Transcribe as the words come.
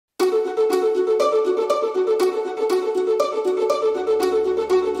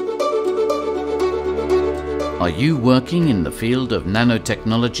Are you working in the field of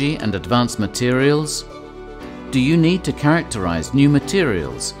nanotechnology and advanced materials? Do you need to characterize new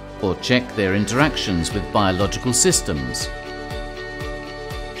materials or check their interactions with biological systems?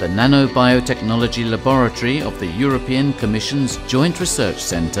 The Nanobiotechnology Laboratory of the European Commission's Joint Research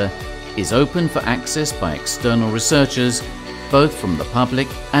Centre is open for access by external researchers, both from the public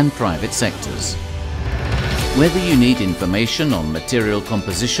and private sectors. Whether you need information on material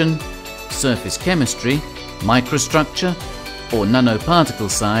composition, surface chemistry, microstructure, or nanoparticle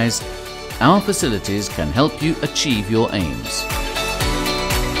size, our facilities can help you achieve your aims.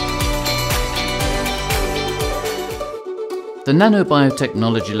 The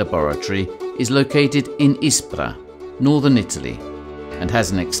Nanobiotechnology Laboratory is located in Ispra, northern Italy, and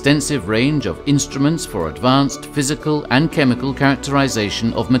has an extensive range of instruments for advanced physical and chemical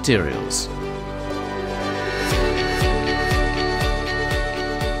characterization of materials.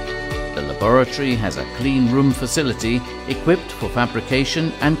 The laboratory has a clean room facility equipped for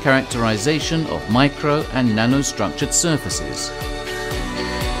fabrication and characterization of micro and nanostructured surfaces.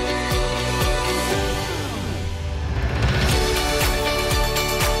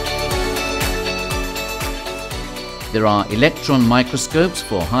 There are electron microscopes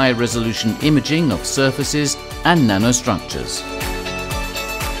for high-resolution imaging of surfaces and nanostructures.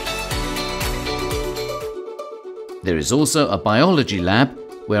 There is also a biology lab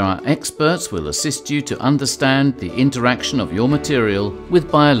where our experts will assist you to understand the interaction of your material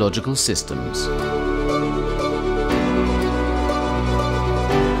with biological systems.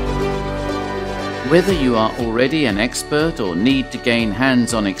 Whether you are already an expert or need to gain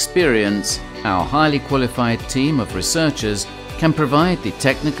hands-on experience, our highly qualified team of researchers can provide the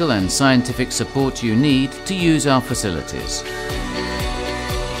technical and scientific support you need to use our facilities.